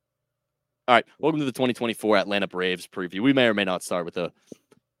All right, welcome to the 2024 Atlanta Braves preview. We may or may not start with the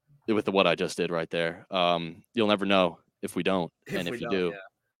what I just did right there. You'll never know if we don't, and if you do, yeah.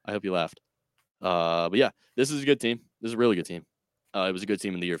 I hope you laughed. But yeah, this is a good team. This is a really good team. It was a good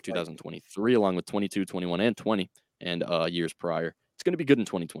team in the year of 2023, along with 22, 21, and 20, and years prior. It's going to be good in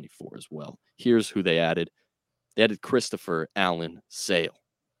 2024 as well. Here's who they added. They added Christopher Allen Sale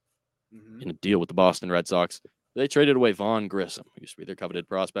in a deal with the Boston Red Sox. They traded away Vaughn Grissom, who used to be their coveted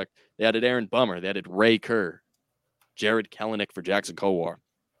prospect. They added Aaron Bummer. They added Ray Kerr, Jared Kelenic for Jackson Kowar,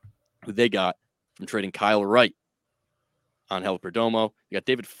 who they got from trading Kyle Wright on Angel Perdomo. They got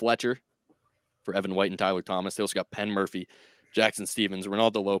David Fletcher for Evan White and Tyler Thomas. They also got Penn Murphy, Jackson Stevens,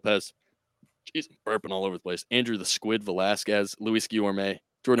 Ronaldo Lopez. Jeez, I'm burping all over the place. Andrew the Squid Velasquez, Luis Guillorme,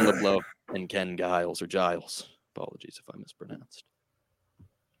 Jordan LeBlanc, and Ken Giles or Giles. Apologies if I mispronounced.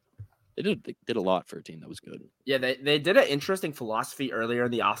 They did a lot for a team that was good. Yeah, they did an interesting philosophy earlier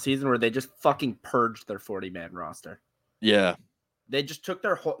in the offseason where they just fucking purged their 40-man roster. Yeah. They just took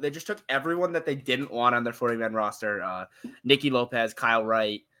everyone that they didn't want on their 40-man roster. Nicky Lopez, Kyle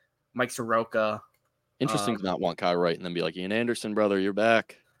Wright, Mike Soroka. Interesting to not want Kyle Wright and then be like, Ian Anderson, brother, you're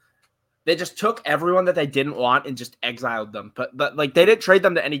back. They just took everyone that they didn't want and just exiled them. But like they didn't trade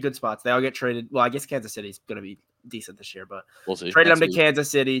them to any good spots. They all get traded. Well, I guess Kansas City's going to be decent this year, but we'll see. Traded them to Kansas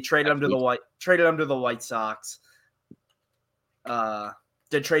City, traded them to the White Sox.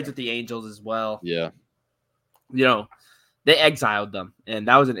 Did trades with the Angels as well. Yeah. You know, they exiled them, and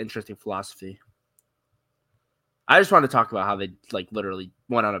that was an interesting philosophy. I just wanted to talk about how they like literally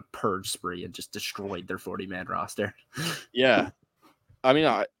went on a purge spree and just destroyed their 40-man roster. Yeah. I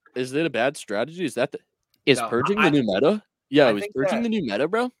mean, is it a bad strategy? Is purging the new meta? Yeah, it was purging the new meta,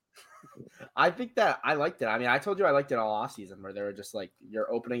 bro. I think that I liked it. I mean, I told you I liked it all offseason where they were just like,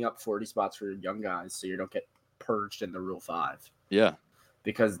 you're opening up 40 spots for young guys so you don't get purged in the Rule 5. Yeah.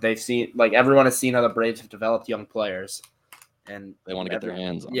 Because they've seen, like, everyone has seen how the Braves have developed young players. And they want to get their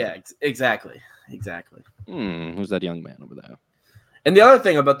hands on it. Exactly. Who's that young man over there? And the other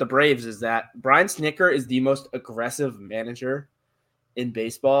thing about the Braves is that Brian Snitker is the most aggressive manager in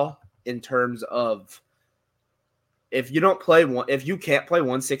baseball in terms of if you can't play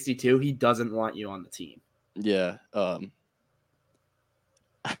 162, he doesn't want you on the team. Yeah. I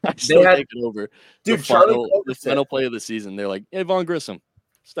still take it over. Dude, the final play of the season, they're like, hey, Vaughn Grissom,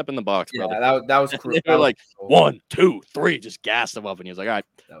 step in the box, brother. Yeah, that was cruel. They're like, 1, 2, 3, just gassed him up, and he was like, all right.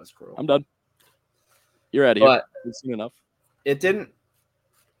 That was cruel. I'm done. You're out of here. We've seen enough. It didn't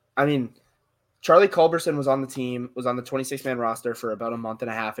 – I mean, Charlie Culberson was on the team, was on the 26-man roster for about a month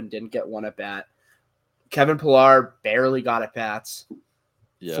and a half and didn't get one at bat. Kevin Pillar barely got at bats.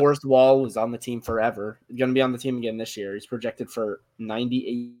 Yeah. Forrest Wall was on the team forever. He's going to be on the team again this year. He's projected for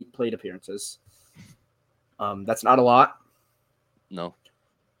 98 plate appearances. That's not a lot. No.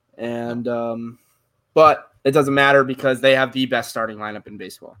 And but it doesn't matter because they have the best starting lineup in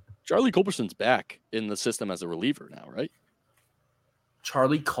baseball. Charlie Culberson's back in the system as a reliever now, right?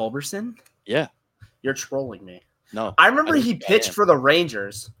 Charlie Culberson? Yeah. You're trolling me. No. I remember he pitched for the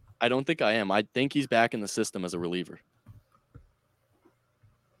Rangers. I don't think I am. I think he's back in the system as a reliever.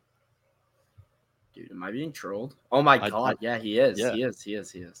 Dude, am I being trolled? Oh my God. Yeah, he is. Yeah. He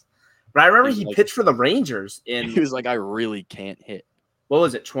is. But I remember he pitched for the Rangers he was like, I really can't hit. What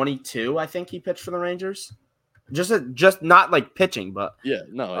was it? 22, I think he pitched for the Rangers. Just not like pitching, but yeah,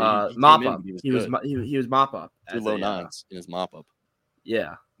 no, he mop up. He was mop up. Low nines in his mop up.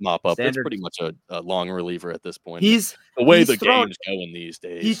 Yeah. Mop up. It's pretty much a long reliever at this point. He's the way the game's going these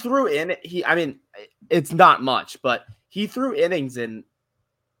days. He threw in. I mean, it's not much, but he threw innings in.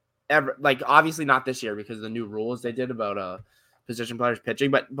 Like obviously not this year because of the new rules they did about position players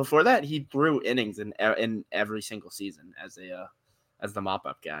pitching, but before that he threw innings in every single season as the mop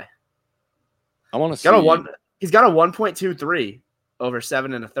up guy. I want to see. He's got a 1.23 over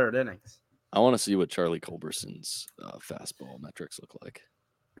 7 1/3 innings. I want to see what Charlie Culberson's fastball metrics look like.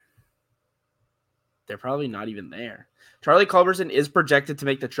 They're probably not even there. Charlie Culberson is projected to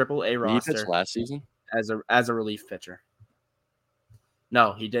make the AAA roster. He pitched last season as a relief pitcher.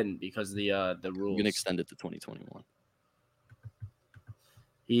 No, he didn't because the rules. You can extend it to 2021.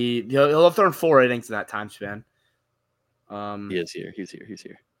 He'll have thrown 4 innings in that time span. He is here. He's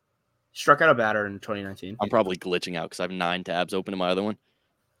here. Struck out a batter in 2019. I'm probably glitching out because I have 9 tabs open in my other one.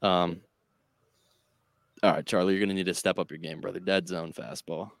 All right, Charlie, you're going to need to step up your game, brother. Dead zone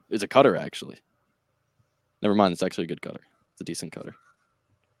fastball. It's a cutter, actually. Never mind. It's actually a good cutter. It's a decent cutter.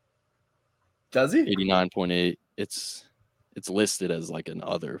 Does he? 89.8. It's listed as like an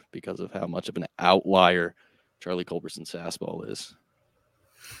other because of how much of an outlier Charlie Culberson's fastball is.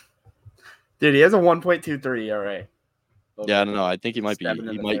 Dude, he has a 1.23 ERA. Yeah, I don't know. I think he might be.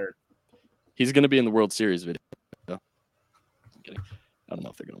 He's going to be in the World Series video. I'm kidding. I don't know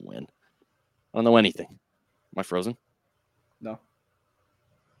if they're going to win. I don't know anything. Am I frozen? No.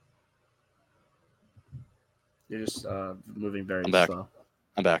 You're just moving very slow.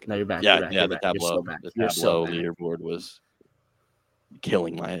 I'm back. No, you're back. Yeah, you're back. yeah. You're The back. Tableau, You're so back. leaderboard was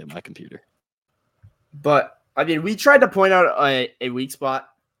killing my computer. But I mean, we tried to point out a weak spot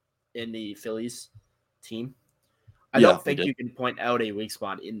in the Phillies team. I don't think you can point out a weak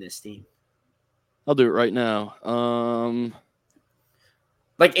spot in this team. I'll do it right now.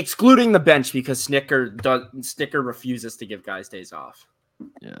 Like excluding the bench because Snicker refuses to give guys days off.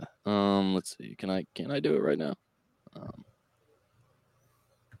 Yeah. Let's see. Can I do it right now?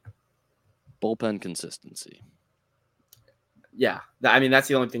 Bullpen consistency. Yeah. I mean, that's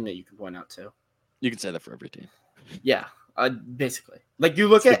the only thing that you can point out too. You can say that for every team. Yeah. Basically. Like you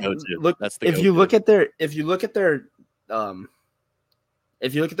look at if you look at their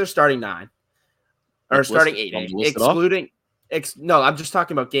starting 9 or starting 8, excluding no, I'm just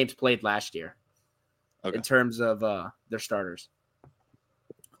talking about games played last year. Okay. In terms of their starters.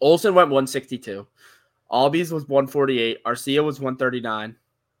 Olsen went 162. Albies was 148. Arcia was 139.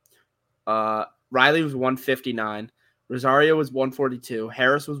 Riley was 159. Rosario was 142.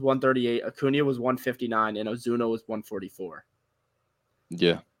 Harris was 138. Acuna was 159. And Ozuna was 144.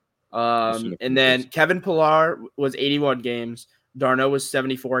 Yeah. And then Kevin Pillar was 81 games. Darno was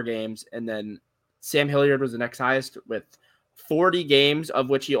 74 games. And then Sam Hilliard was the next highest with 40 games, of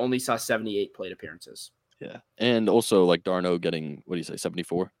which he only saw 78 plate appearances. Yeah. And also like Darno getting, what do you say,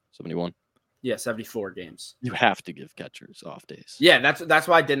 74, 71? Yeah, 74 games. You have to give catchers off days. Yeah, that's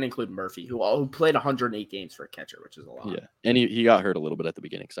why I didn't include Murphy, who played 108 games for a catcher, which is a lot. Yeah, and he got hurt a little bit at the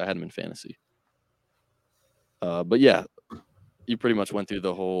beginning because I had him in fantasy. But yeah, you pretty much went through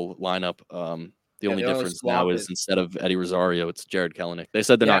the whole lineup. The only difference now is instead of Eddie Rosario, it's Jared Kelenic. They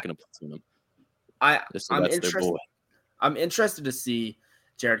said they're not going to platoon him. I'm interested to see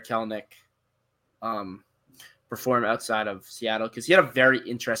Jared Kelenic perform outside of Seattle because he had a very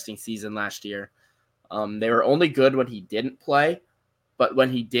interesting season last year. They were only good when he didn't play, but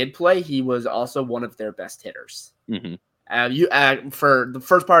when he did play, he was also one of their best hitters. Mm-hmm. For the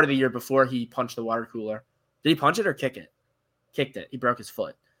first part of the year before he punched the water cooler, did he punch it or kick it? Kicked it. He broke his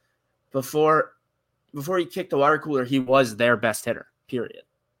foot. Before he kicked the water cooler, he was their best hitter. Period.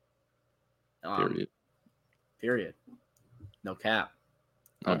 Period. No cap.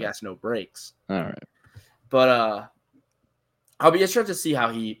 No gas, no brakes. All right. But I'll be interested to see how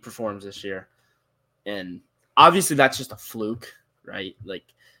he performs this year. And obviously that's just a fluke, right? Like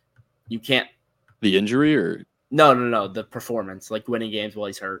you can't. The injury or? No. The performance, like winning games while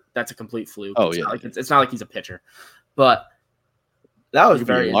he's hurt. That's a complete fluke. Oh, It's not like he's a pitcher. But that was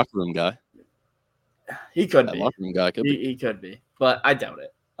very a locker room guy. He could be. Locker room guy could be. He could be. But I doubt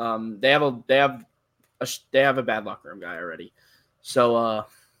it. They have a bad locker room guy already. So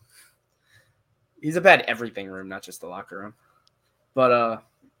he's a bad everything room, not just the locker room. But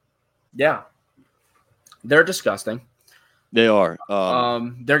yeah. They're disgusting. They are.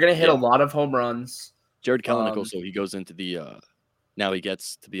 They're gonna hit a lot of home runs. Jared Kelenic also he goes into the now he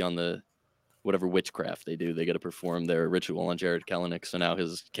gets to be on the whatever witchcraft they do. They got to perform their ritual on Jared Kelenic. So now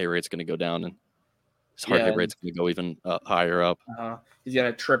his K rate's gonna go down and his hard hit rate's gonna go even higher up. He's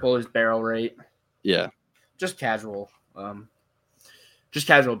gonna triple his barrel rate. Yeah. Just casual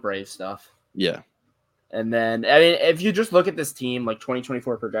Brave stuff. Yeah. And then, I mean, if you just look at this team, like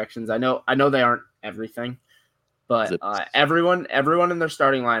 2024 projections, I know they aren't everything, but everyone in their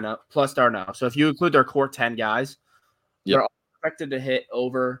starting lineup plus Darno. So if you include their core 10 guys, they're all expected to hit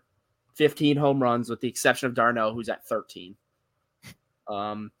over 15 home runs, with the exception of Darno, who's at 13.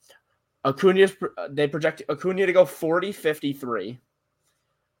 They project Acuna to go 40-53.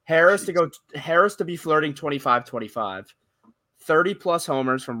 Harris to be flirting 25-25. 30 plus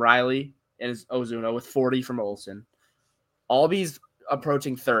homers from Riley and Ozuna, with 40 from Olsen. Albies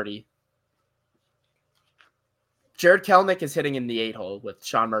approaching 30. Jared Kelenic is hitting in the 8 hole with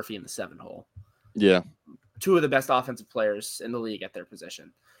Sean Murphy in the 7 hole. Yeah. Two of the best offensive players in the league at their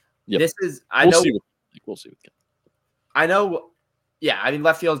position. Yep. We'll see. I know. Yeah, I mean,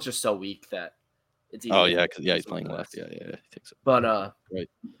 left field is just so weak that it's easy. Oh yeah, he's playing left. Yeah, I think so. But right.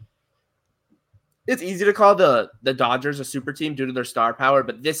 It's easy to call the Dodgers a super team due to their star power,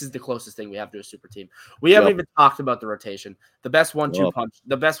 but this is the closest thing we have to a super team. We haven't even talked about the rotation. The best 1-2 punch.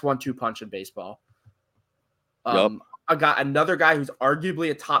 The best 1-2 punch in baseball. Another guy who's arguably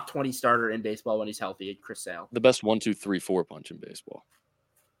a top 20 starter in baseball when he's healthy, Chris Sale. The best 1-2-3-4 punch in baseball.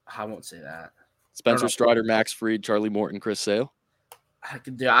 I won't say that. Spencer Strider, Max Fried, Charlie Morton, Chris Sale. I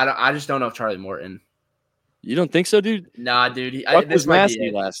just don't know if Charlie Morton. You don't think so, dude? Nah, dude. Chuck This was might be nasty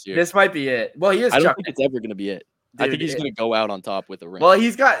it. last year. This might be it. Well, he is. I don't Chuck think it's ever going to be it. Dude, I think he's going to go out on top with a ring. Well,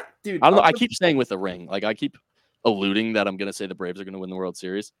 he's got, dude. I don't know. I keep saying with a ring. Like, I keep alluding that I'm going to say the Braves are going to win the World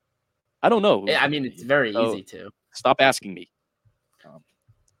Series. I don't know. I mean, it's very easy to. Stop asking me.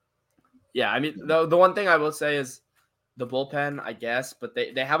 Yeah, I mean, the one thing I will say is the bullpen, I guess, but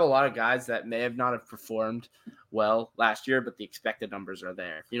they have a lot of guys that may have not have performed well last year, but the expected numbers are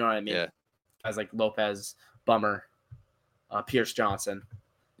there. You know what I mean? Yeah. Guys like Lopez, Bummer, Pierce Johnson.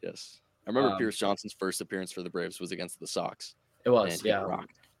 Yes. I remember Pierce Johnson's first appearance for the Braves was against the Sox. It was, yeah.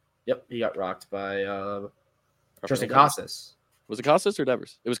 Rocked. Yep, he got rocked by Tristan Casas. Was it Casas or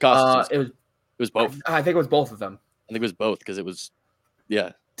Devers? It was Casas. It was both. I think it was both of them. I think it was both because it was,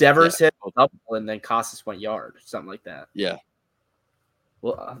 yeah. Devers hit a double and then Casas went yard, something like that. Yeah.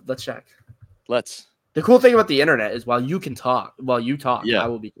 Well, let's check. Let's. The cool thing about the internet is while you talk, I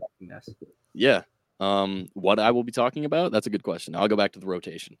will be talking this. Yeah. What I will be talking about? That's a good question. I'll go back to the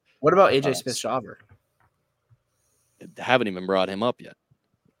rotation. What about AJ Smith-Shawver? Haven't even brought him up yet.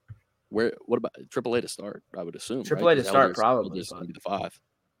 What about AAA to start? I would assume AAA to start probably. Just going to be the 5.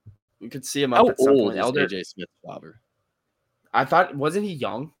 We could see him up at some point. How old is AJ Smith-Shawver? I thought, wasn't he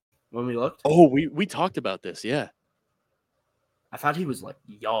young when we looked? Oh, we talked about this. Yeah. I thought he was like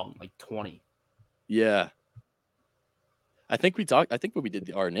young, like 20. Yeah. I think when we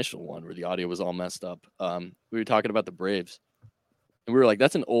did our initial one where the audio was all messed up, we were talking about the Braves. And we were like,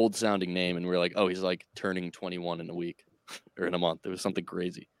 that's an old sounding name. And we were like, oh, he's like turning 21 in a week or in a month. It was something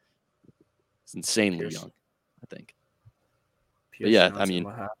crazy. It's insanely young, I think. But yeah, I mean,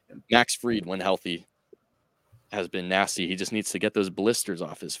 Max Fried, when healthy, has been nasty. He just needs to get those blisters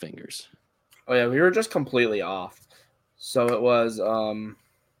off his fingers. Oh, yeah, we were just completely off. So it was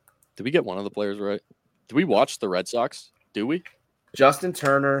Did we get one of the players right? Did we watch the Red Sox? Do we? Justin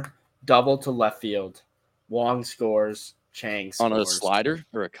Turner double to left field. Wong scores. Chang scores. On a slider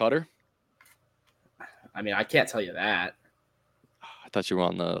or a cutter? I mean, I can't tell you that. I thought you were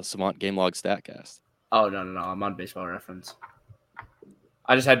on the Savant Game Log Statcast. Oh, no. I'm on Baseball Reference.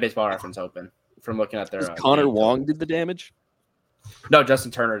 I just had Baseball Reference open from looking at their. Connor Wong did the damage? No,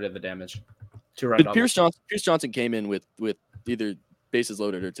 Justin Turner did the damage. 2-run double. Pierce Johnson came in with either bases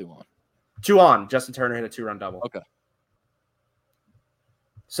loaded or 2 on. 2 on. Justin Turner hit a 2-run double. Okay.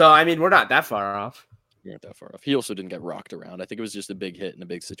 So, I mean, we're not that far off. We aren't that far off. He also didn't get rocked around. I think it was just a big hit in a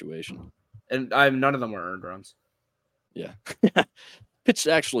big situation. And none of them were earned runs. Yeah. Pitched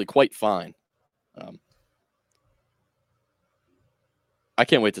actually quite fine. I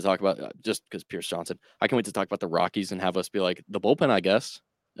can't wait to talk about, just because Pierce Johnson, I can't wait to talk about the Rockies and have us be like, the bullpen, I guess,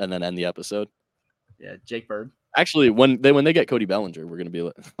 and then end the episode. Yeah, Jake Bird. Actually, when they get Cody Bellinger, we're going to be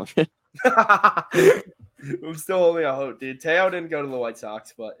like... I'm still holding a hope, dude. Teo didn't go to the White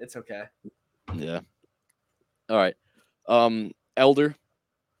Sox, but it's okay. Yeah. All right. Elder,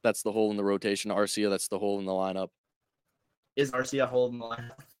 that's the hole in the rotation. Arcia, that's the hole in the lineup. Is Arcia a hole in the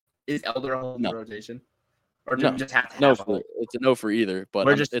lineup? Is Elder a hole in the rotation? Or do no. we just have to have a hole? It's a no for either, but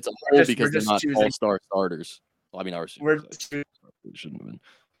it's a hole because they're not all-star starters. Well, I mean, Arcia shouldn't have been.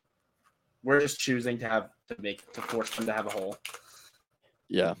 We're just choosing to force them to have a hole.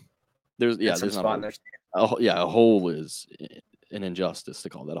 Yeah. There's not a hole is an injustice to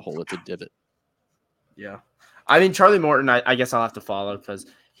call that a hole. It's a divot. Yeah. I mean, Charlie Morton, I guess I'll have to follow because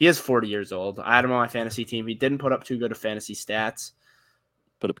he is 40 years old. I had him on my fantasy team. He didn't put up too good of fantasy stats.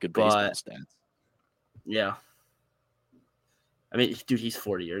 Put up good baseball stats. Yeah. I mean, dude, he's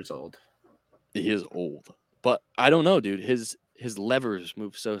 40 years old. He is old. But I don't know, dude. His levers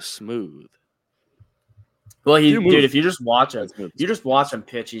move so smooth. Well, dude, if you just watch him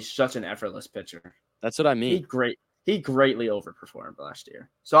pitch, he's such an effortless pitcher. That's what I mean. He greatly overperformed last year.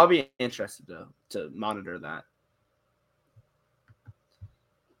 So I'll be interested to monitor that.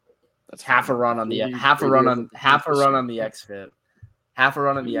 That's half a run on the xFIP, half a run on the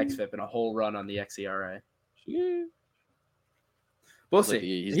xFIP, and a whole run on the xERA. Yeah. We'll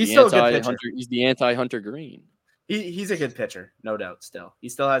see. He's still a good pitcher. He's the anti-Hunter Green. He's a good pitcher, no doubt. Still, he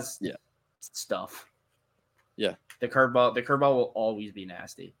still has stuff. Yeah, the curveball will always be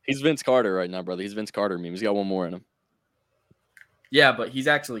nasty. He's Vince Carter right now, brother. He's Vince Carter meme. He's got one more in him. Yeah, but he's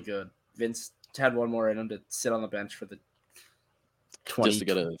actually good. Vince had one more in him to sit on the bench for the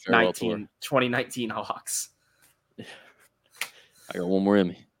 2019 Hawks. Yeah. I got one more in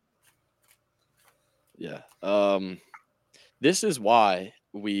me. Yeah. This is why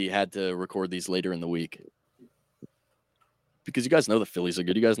we had to record these later in the week. Because you guys know the Phillies are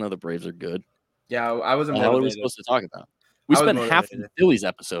good. You guys know the Braves are good. Yeah, I wasn't motivated. What are we supposed to talk about? We spent half of the Phillies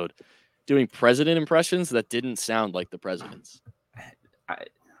episode doing president impressions that didn't sound like the presidents.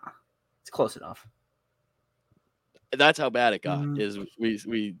 It's close enough. That's how bad it got. Is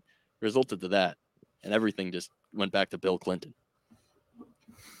we resulted to that, and everything just went back to Bill Clinton.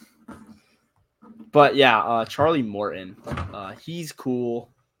 But yeah, Charlie Morton, he's cool.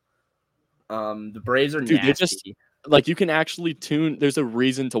 The Braves are Dude, nasty. you can actually tune. There's a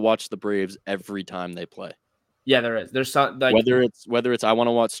reason to watch the Braves every time they play. Yeah, there is. There's some whether it's I want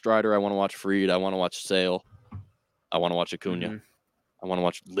to watch Strider, I want to watch Fried, I want to watch Sale, I want to watch Acuna, I want to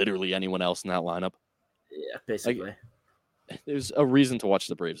watch literally anyone else in that lineup. Yeah, basically. There's a reason to watch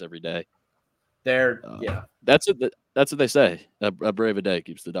the Braves every day. That's what they say. A Brave a day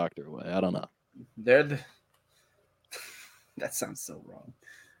keeps the doctor away. I don't know. That sounds so wrong,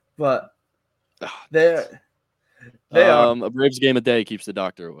 but they are a Braves game a day keeps the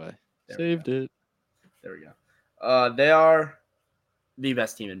doctor away. Saved it. There we go. They are the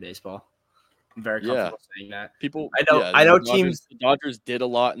best team in baseball. I'm very comfortable saying that. I know teams. The Dodgers did a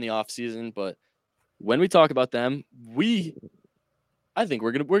lot in the offseason, but when we talk about them, I think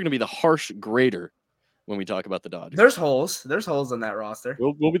we're gonna be the harsh grader when we talk about the Dodgers. There's holes in that roster.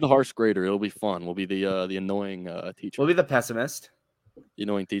 We'll be the harsh grader. It'll be fun. We'll be the annoying teacher. We'll be the pessimist. The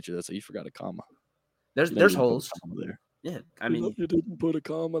annoying teacher. That's you forgot a comma. There's holes there. Yeah, I mean, you didn't put a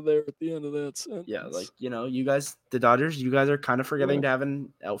comma there at the end of that sentence. Yeah, you guys, the Dodgers, you guys are kind of forgetting to have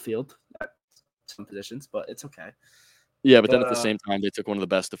an outfield at some positions, but it's okay. Yeah, but then at the same time, they took one of the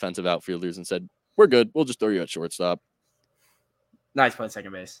best defensive outfielders and said, "We're good. We'll just throw you at shortstop." No, he's playing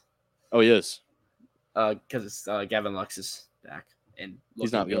second base. Oh, he is. Because it's Gavin Lux is back, and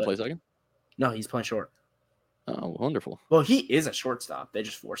he's not going to play second. No, he's playing short. Oh, wonderful. Well, he is a shortstop. They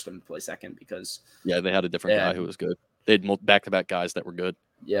just forced him to play second because they had a different guy who was good. They had back-to-back guys that were good.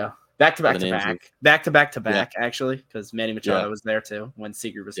 Yeah, back-to-back, actually, because Manny Machado was there too when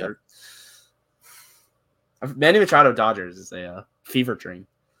Seager was hurt. Manny Machado Dodgers is a fever dream.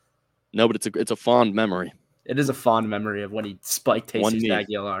 No, but it's a fond memory. It is a fond memory of when he spiked Jesus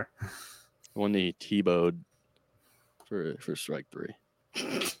Aguilar. When he T-bowed for strike 3.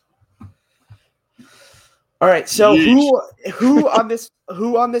 All right, so who on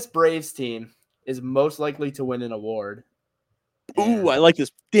this Braves team is most likely to win an award? Ooh, I like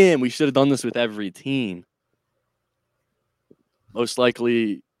this. Damn, we should have done this with every team. Most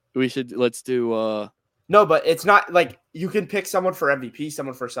likely, let's do. No, but it's not like you can pick someone for MVP,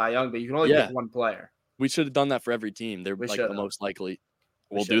 someone for Cy Young, but you can only pick one player. We should have done that for every team. They're the most likely.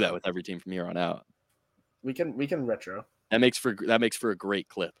 We'll do that with every team from here on out. We can retro. That makes for a great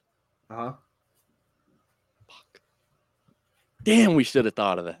clip. Uh-huh. Fuck. Damn, we should have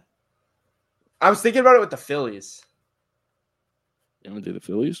thought of that. I was thinking about it with the Phillies. You want to do the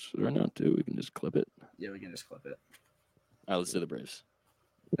Phillies right now too? We can just clip it. Yeah, we can just clip it. All right, let's do the Braves.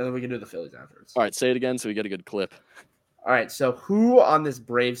 And then we can do the Phillies afterwards. All right, say it again so we get a good clip. All right, so who on this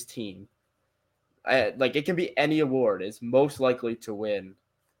Braves team, it can be any award, is most likely to win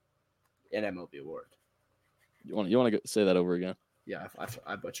an MLB award? You want to say that over again? Yeah,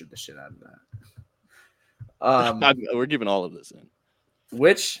 I butchered the shit out of that. We're giving all of this in.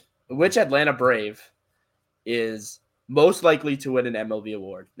 Which Atlanta Brave is most likely to win an MLB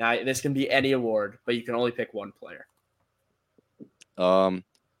award? Now, this can be any award, but you can only pick one player. I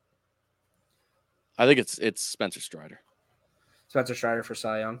think it's Spencer Strider. Spencer Strider for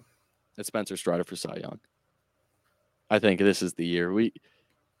Cy Young. It's Spencer Strider for Cy Young. I think this is the year.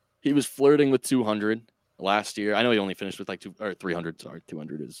 He was flirting with 200 last year. I know he only finished with 300. Sorry,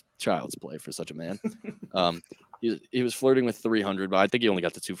 200 is child's play for such a man. He was flirting with 300, but I think he only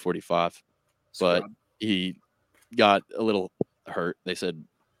got to 245. But he got a little hurt. They said,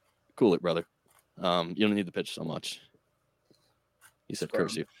 "Cool it, brother. You don't need to pitch so much." He said,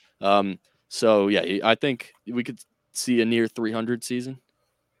 "Curse you." So yeah, I think we could see a near 300 season.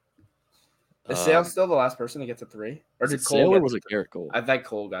 Is Sale still the last person to get to 3? Or did Cole? Sale or was it Garrett Cole? I think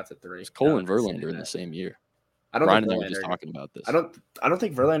Cole got to 3. It's Cole and Verlander in the same year. Brian and I were just talking about this. I don't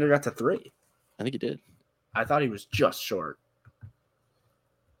think Verlander got to 3. I think he did. I thought he was just short.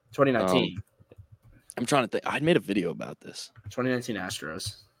 2019. I'm trying to think. I made a video about this. 2019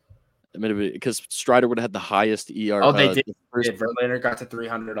 Astros. I made a video because Strider would have had the highest ERA. Oh, they did. Verlander got to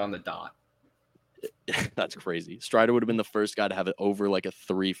 300 on the dot. That's crazy. Strider would have been the first guy to have it over like a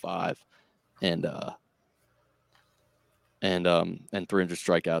 3.5, and 300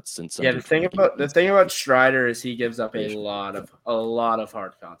 strikeouts since. Yeah, the thing about Strider is he gives up a lot of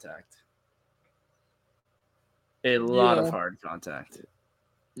hard contact. A lot of hard contact.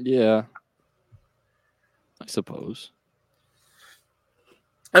 Yeah, I suppose.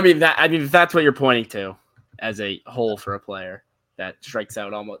 I mean, if that's what you're pointing to as a hole for a player that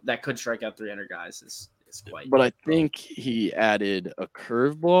could strike out 300 guys is quite. But I think he added a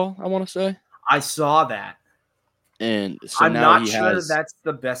curveball, I want to say. I saw that. And so I'm now not sure that's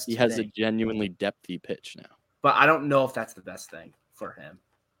the best he has thing. a genuinely depthy pitch now. But I don't know if that's the best thing for him.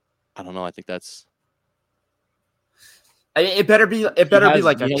 I don't know. I think that's. It better be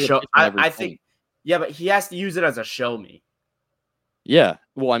like a show. I think. Yeah, but he has to use it as a show me. Yeah.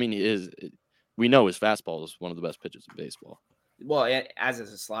 Well, I mean, we know his fastball is one of the best pitches in baseball. Well, as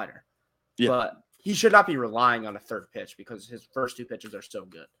is his slider. Yeah. But he should not be relying on a third pitch because his first two pitches are so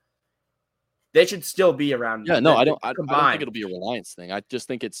good. They should still be around. Yeah, no, I don't think it'll be a reliance thing. I just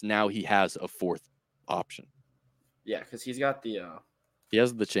think it's now he has a fourth option. Yeah, because he's got the. He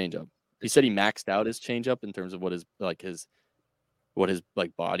has the changeup. He said he maxed out his changeup in terms of what his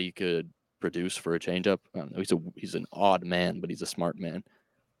body could produce for a changeup. I don't know. He's an odd man, but he's a smart man.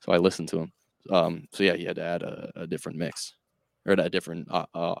 So I listened to him. So yeah, he had to add a different mix or a different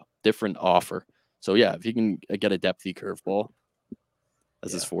offer. So yeah, if he can get a depthy curveball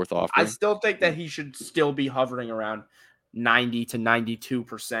as his fourth offer, I still think that he should still be hovering around 90 to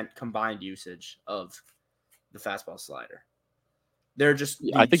 92% combined usage of the fastball slider. They're just.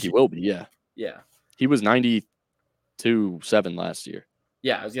 I think he will be. Yeah. Yeah. He was 92.7 last year.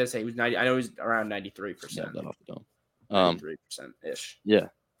 Yeah, I was gonna say he was 90. I know he's around 93%. Yeah, that off the dome. 93% ish. Yeah.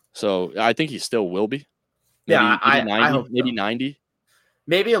 So I think he still will be. Maybe, maybe 90, I hope maybe so. 90.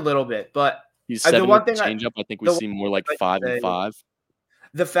 Maybe a little bit, but he's 7 with the changeup. I think we see more like 5 and 5.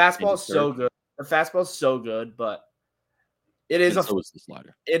 The fastball is so good. The fastball is so good, but it is so is the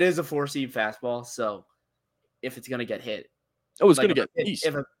slider. It is a 4-seam fastball, so if it's gonna get hit, it's gonna get pieced.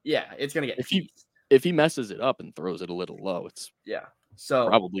 It's gonna get pieced. If he messes it up and throws it a little low, it's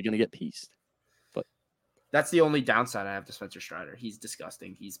probably gonna get pieced. But that's the only downside I have to Spencer Strider. He's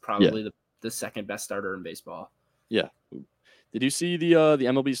disgusting. He's probably the second best starter in baseball. Yeah. Did you see the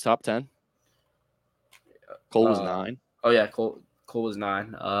MLB's top 10? Cole was 9. Oh yeah, Cole was 9.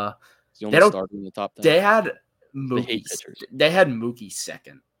 He's the only starter in the top 10. They had Mookie. They had Mookie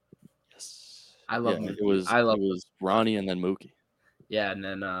second. Yes. I love Mookie. It was Ronnie and then Mookie. Yeah, and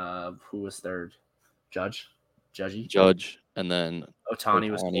then who was third? Judge, and then Ohtani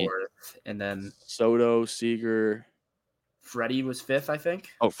was fourth, and then Soto, Seager. Freddie was fifth, I think.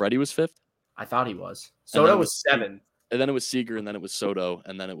 Oh, Freddie was fifth? I thought he was. Soto was 7th. And then it was Seager, and then it was Soto,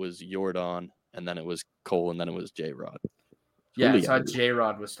 and then it was Jordan, and then it was Cole, and then it was J-Rod. Yeah, I saw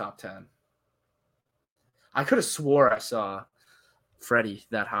J-Rod was top 10. I could have swore I saw Freddie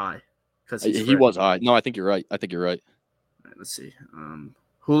that high. He was high. No, I think you're right. All right, let's see.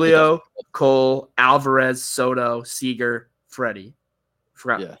 Julio, Cole, Alvarez, Soto, Seager, Freddie.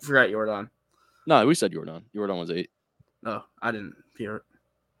 Forgot Jordan. No, we said Jordan. Jordan was 8. No, I didn't hear it.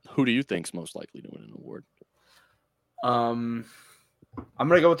 Who do you think's most likely to win an award? I'm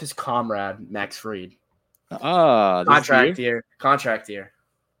gonna go with his comrade, Max Fried. Contract year.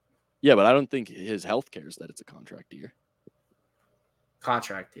 Yeah, but I don't think his health cares that it's a contract year.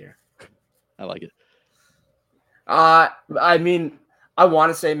 Contract year. I like it. I mean, I want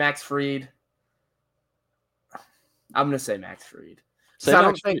to say Max Fried. I'm gonna say Max Fried.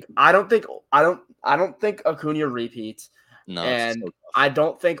 I don't think Acuna repeats. No, and I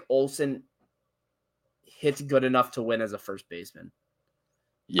don't think Olsen hits good enough to win as a first baseman.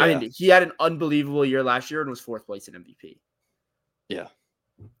 Yeah. I mean, he had an unbelievable year last year and was 4th place in MVP. Yeah.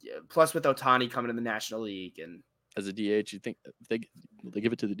 Plus, with Ohtani coming in the National League and as a DH, you think they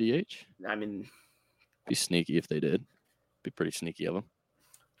give it to the DH? I mean, be sneaky if they did. Be pretty sneaky of them.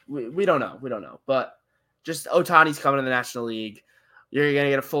 We don't know, but just Ohtani's coming in the National League. You're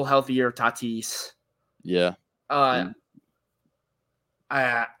gonna get a full healthy year of Tatis. Yeah.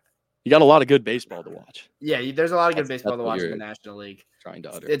 You got a lot of good baseball to watch. Yeah, there's a lot of good baseball to watch in the National League. Trying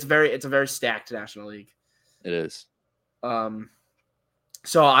to utter. It's a very stacked National League. It is.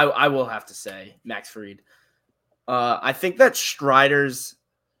 So I will have to say Max Fried. I think that Strider's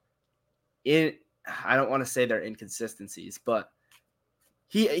I don't want to say they're inconsistencies, but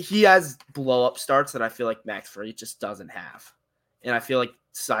he has blow up starts that I feel like Max Fried just doesn't have. And I feel like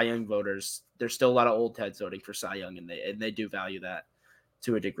Cy Young voters, there's still a lot of old heads voting for Cy Young, and they do value that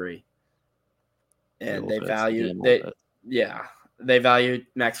to a degree. And they value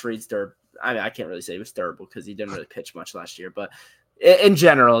Max Fried's durable. I mean, I can't really say he was durable because he didn't really pitch much last year, but in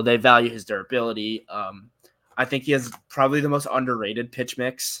general, they value his durability. I think he has probably the most underrated pitch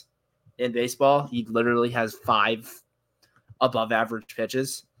mix in baseball. He literally has 5 above average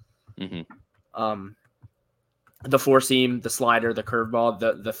pitches. Mm-hmm. The 4-seam, the slider, the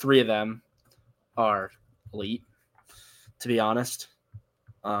curveball, the 3 of them are elite, to be honest.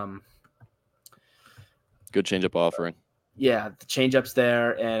 Good changeup offering. Yeah, the changeup's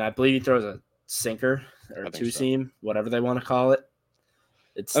there, and I believe he throws a sinker or a 2-seam, whatever they want to call it.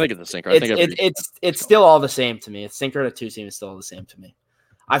 I think it's a sinker. I think it's still all the same to me. It's sinker to two seam is still all the same to me.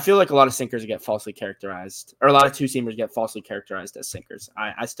 I feel like a lot of sinkers get falsely characterized, or a lot of two seamers get falsely characterized as sinkers.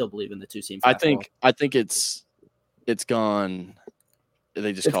 I still believe in the two seam. I think it's gone.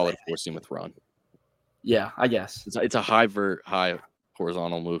 They just call it a four seam with run. Yeah, I guess it's a high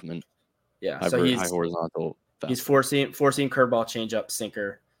horizontal movement. Yeah, high horizontal. He's four seam curveball, changeup,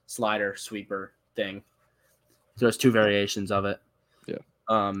 sinker, slider, sweeper thing. So there's two variations of it. Yeah.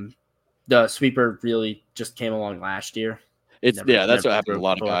 The sweeper really just came along last year. That's what happened. A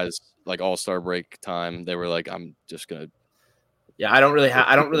lot of guys like All-Star break time, they were like, I'm just gonna. Yeah, I don't really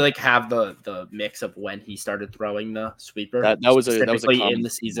have the mix of when he started throwing the sweeper. That was a common in the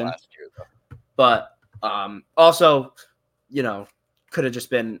season last year, though. But also, could have just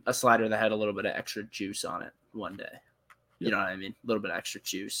been a slider that had a little bit of extra juice on it one day. Yep. You know what I mean? A little bit of extra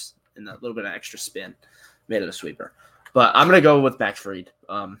juice and a little bit of extra spin made it a sweeper. But I'm gonna go with Max Fried.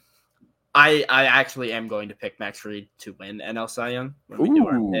 I actually am going to pick Max Fried to win NL Cy Young when we do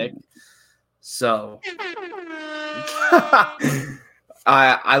our pick. So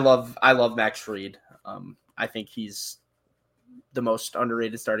I love Max Fried. I think he's the most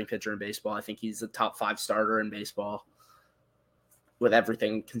underrated starting pitcher in baseball. I think he's a top 5 starter in baseball with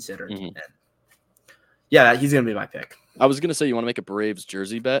everything considered. Mm-hmm. And yeah, he's going to be my pick. I was going to say you want to make a Braves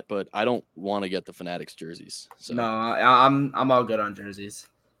jersey bet, but I don't want to get the Fanatics jerseys. So. No, I'm all good on jerseys.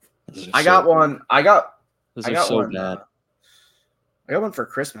 I got one. I got one. Bad. I got one for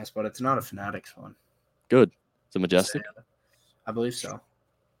Christmas, but it's not a Fanatics one. Good. Is it Majestic? I believe so.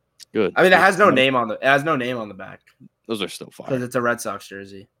 Good. I mean, it has no name on the back. Those are still fire. Because it's a Red Sox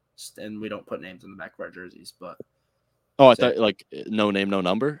jersey, and we don't put names on the back of our jerseys. But I thought like no name, no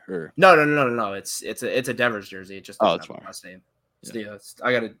number, or no. It's a Devers jersey. It just doesn't have a last name. Yeah.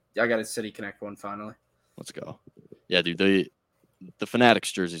 I got a City Connect one finally. Let's go. Yeah, dude. The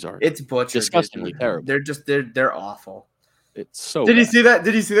Fanatics jerseys are butchered, disgustingly terrible. They're awful. It's so. Did you see that?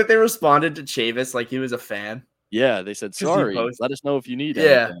 Did you see that they responded to Chavis like he was a fan? Yeah, they said sorry. Let us know if you need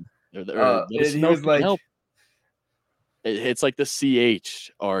anything. Or let us know if you help. It's like the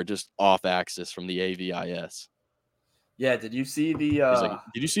CH are just off axis from the AVIS. Yeah, did you see the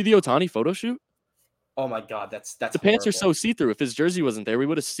did you see the Ohtani photo shoot? Oh my god, that's the pants are so see-through. If his jersey wasn't there, we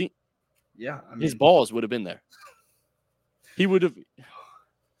would have seen. Yeah, his balls would have been there. He would have.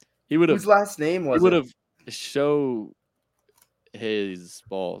 Whose last name was? He would have show his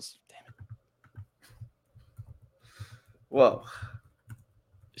balls. Damn it. Whoa.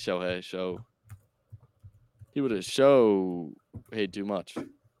 Show. He would have show. Hey, too much.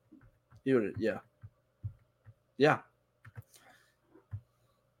 He would have. Yeah. Yeah.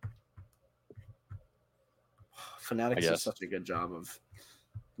 Fanatics does such a good job of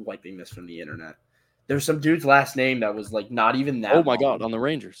wiping this from the internet. There's some dude's last name that was like not even that. Oh my god, on the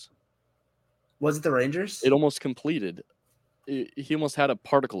Rangers. Was it the Rangers? It almost completed. He almost had a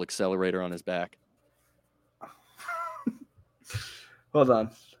particle accelerator on his back. Hold on.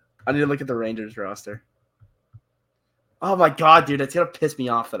 I need to look at the Rangers roster. Oh my god, dude, it's gonna piss me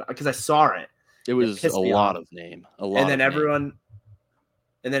off because I saw it. It was a lot of name. And then everyone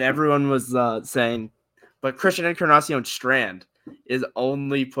was saying, but Christian Encarnacion Strand is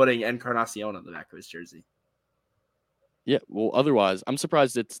only putting Encarnacion on the back of his jersey. Yeah, well, otherwise, I'm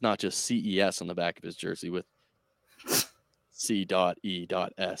surprised it's not just CES on the back of his jersey with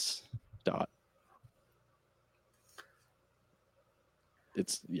C.E.S.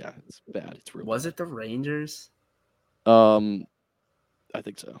 It's bad. It's real. Was it the Rangers? I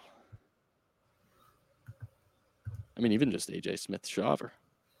think so. I mean, even just AJ Smith-Shawver.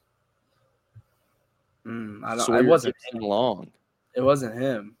 It wasn't him. Long. It wasn't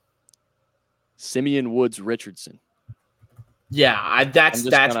him. Simeon Woods Richardson. Yeah, that's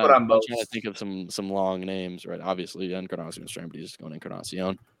what I'm most trying to think of some long names, right? Obviously, Encarnacion Strand, but he's just going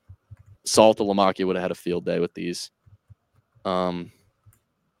Encarnacion. Salta Lamacchia would have had a field day with these. It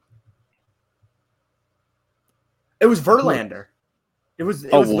was Verlander. It was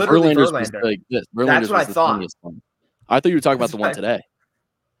literally Verlander. That's what I thought. I thought you were talking about the one today.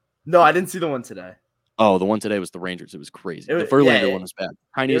 No, I didn't see the one today. Oh, the one today was the Rangers. It was crazy. The Verlander one was bad.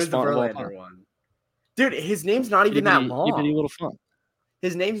 Tiniest font of all time. One. Dude, his name's not even that long. Even a little font.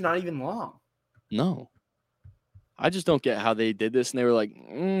 His name's not even long. No. I just don't get how they did this, and they were like,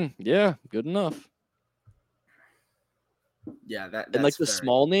 yeah, good enough. Yeah, that's and like the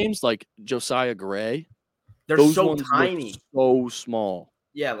small names, like Josiah Gray, they're so tiny, so small.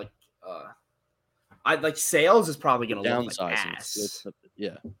 Yeah, like I like Sales is probably gonna look like ass.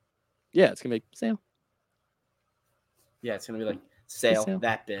 Yeah, it's gonna be Sale. Yeah, it's gonna be like Sale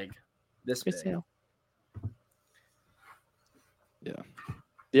that big, this big. Sale. Yeah.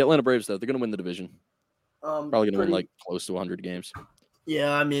 The Atlanta Braves, though, they're going to win the division. Probably going to win pretty- close to 100 games.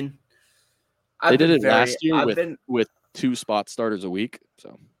 Yeah, I mean, They did it last year with 2 spot starters a week.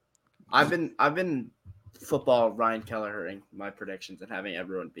 So I've been football Ryan Kelleher-ing my predictions and having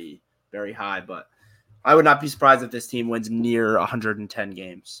everyone be very high, but I would not be surprised if this team wins near 110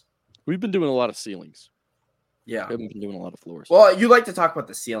 games. We've been doing a lot of ceilings. Yeah. We haven't been doing a lot of floors. Well, you like to talk about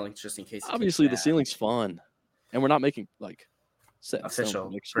the ceilings just in case. Obviously, the ceiling's fun. And we're not making set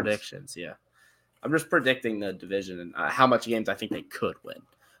official predictions. Yeah. I'm just predicting the division and how much games I think they could win.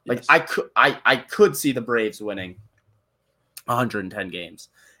 Like yes. I could see the Braves winning 110 games.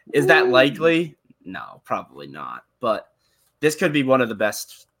 Is that likely? No, probably not. But this could be one of the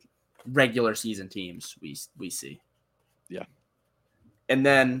best regular season teams we see. Yeah. And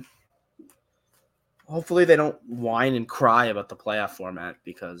then hopefully they don't whine and cry about the playoff format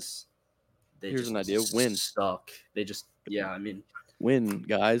because here's an idea. Win. Stuck. They just I mean win,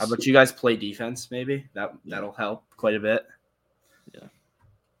 guys. How about you guys play defense maybe? That'll help quite a bit. Yeah.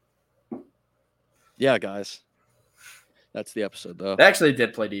 Yeah, guys. That's the episode, though. They actually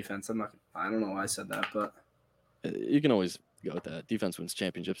did play defense. I don't know why I said that, but you can always go with that. Defense wins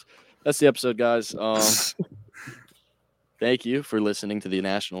championships. That's the episode, guys. Thank you for listening to the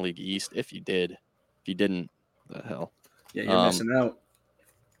National League East. If you did, if you didn't, the hell. Yeah, you're missing out.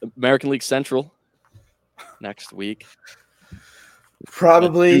 American League Central next week.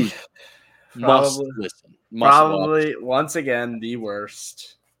 Probably must listen. Probably once again the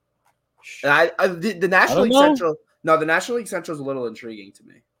worst. The National League Central. No, the National League Central is a little intriguing to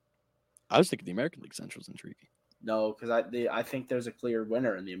me. I was thinking the American League Central is intriguing. No, because I think there's a clear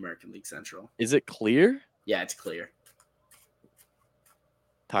winner in the American League Central. Is it clear? Yeah, it's clear.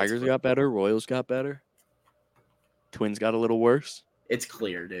 Tigers got better. Royals got better. Twins got a little worse. It's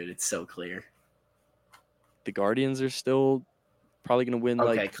clear, dude. It's so clear. The Guardians are still probably going to win.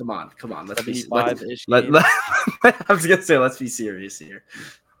 Okay, come on. Let's be 5-ish. I was gonna say let's be serious here.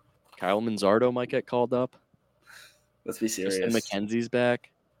 Kyle Manzardo might get called up. Let's be serious. Justin McKenzie's back.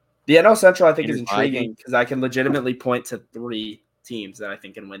 The NL Central, I think, is intriguing because I can legitimately point to 3 teams that I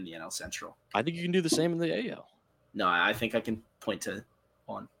think can win the NL Central. I think you can do the same in the AL. No, I think I can point to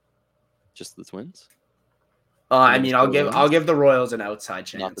 1. Just the Twins? I mean, I'll give the Royals an outside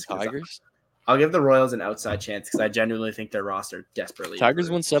chance. Not the Tigers? I'll give the Royals an outside chance because I genuinely think their roster desperately. Tigers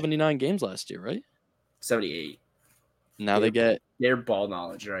won 79 games last year, right? 78. Now they get their ball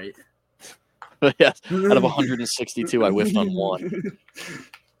knowledge, right? Yes. Out of 162, I whiffed on 1.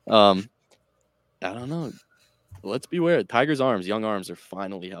 I don't know. Let's beware. Tigers' young arms are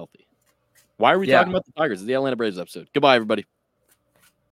finally healthy. Why are we talking about the Tigers? It's the Atlanta Braves episode. Goodbye, everybody.